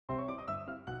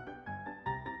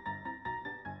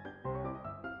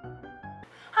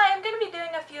Hi, I'm going to be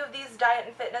doing a few of these diet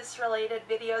and fitness related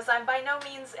videos. I'm by no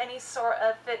means any sort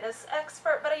of fitness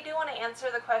expert, but I do want to answer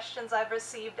the questions I've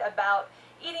received about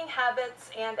eating habits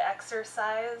and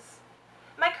exercise.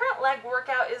 My current leg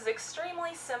workout is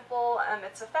extremely simple,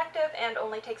 it's effective, and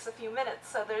only takes a few minutes,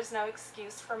 so there's no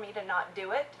excuse for me to not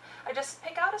do it. I just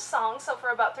pick out a song, so for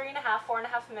about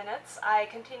 4.5 minutes, I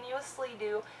continuously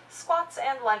do squats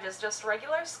and lunges, just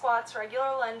regular squats,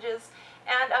 regular lunges,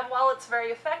 and while it's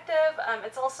very effective,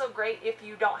 it's also great if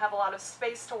you don't have a lot of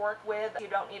space to work with, you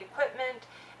don't need equipment.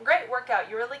 Great workout.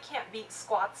 You really can't beat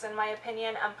squats in my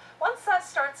opinion. Once that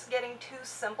starts getting too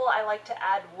simple, I like to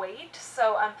add weight.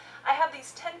 So I have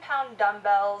these 10-pound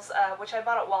dumbbells, which I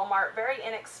bought at Walmart, very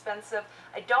inexpensive.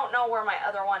 I don't know where my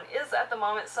other one is at the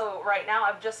moment, so right now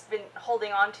I've just been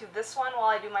holding on to this one while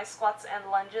I do my squats and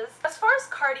lunges. As far as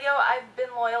cardio, I've been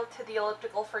loyal to the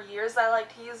elliptical for years. I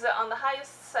like to use it on the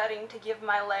highest setting to give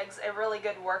my legs a really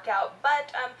good workout,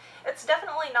 but it's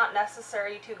definitely not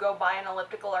necessary to go buy an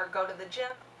elliptical or go to the gym.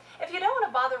 If you don't want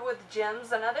to bother with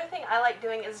gyms, another thing I like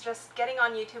doing is just getting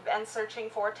on YouTube and searching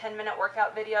for 10-minute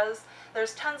workout videos.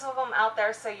 There's tons of them out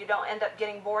there, so you don't end up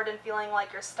getting bored and feeling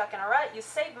like you're stuck in a rut. You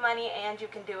save money and you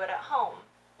can do it at home.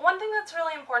 One thing that's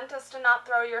really important is to not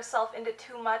throw yourself into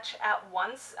too much at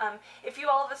once. If you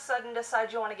all of a sudden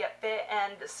decide you want to get fit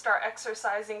and start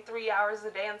exercising 3 hours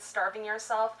a day and starving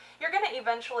yourself, you're going to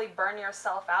eventually burn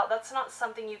yourself out. That's not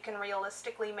something you can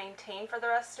realistically maintain for the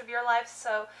rest of your life,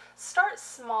 so start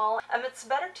small. It's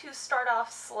better to start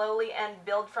off slowly and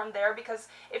build from there, because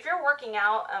if you're working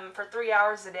out for 3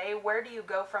 hours a day, where do you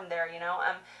go from there, you know?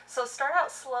 So start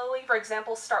out slowly. For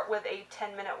example, start with a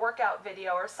 10-minute workout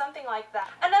video or something like that.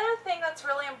 Another thing that's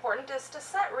really important is to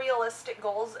set realistic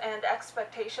goals and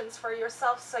expectations for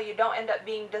yourself so you don't end up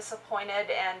being disappointed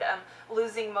and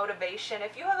losing motivation.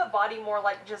 If you have a body more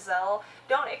like Giselle,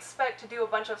 don't expect to do a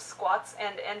bunch of squats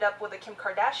and end up with a Kim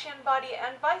Kardashian body,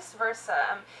 and vice versa.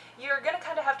 You're going to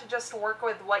kind of have to just work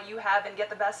with what you have and get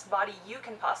the best body you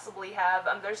can possibly have.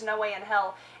 There's no way in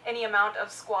hell any amount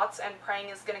of squats and praying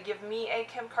is going to give me a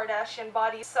Kim Kardashian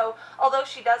body. So although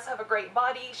she does have a great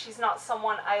body, she's not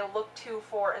someone I look to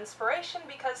for inspiration,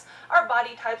 because our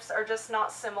body types are just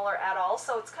not similar at all,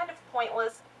 so it's kind of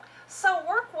pointless. So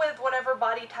work with whatever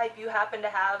body type you happen to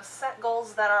have, set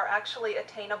goals that are actually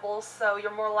attainable so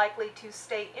you're more likely to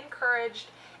stay encouraged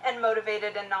and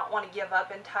motivated and not want to give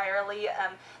up entirely.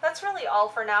 That's really all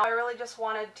for now. I really just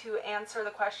wanted to answer the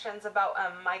questions about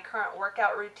my current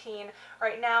workout routine.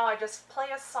 Right now I just play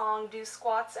a song, do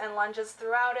squats and lunges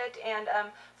throughout it, and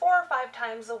 4 or 5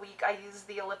 times a week I use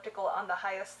the elliptical on the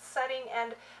highest setting,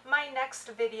 and my next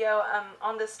video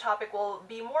on this topic will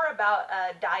be more about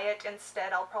diet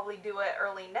instead. I'll probably do it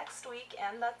early next week,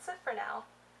 and that's it for now.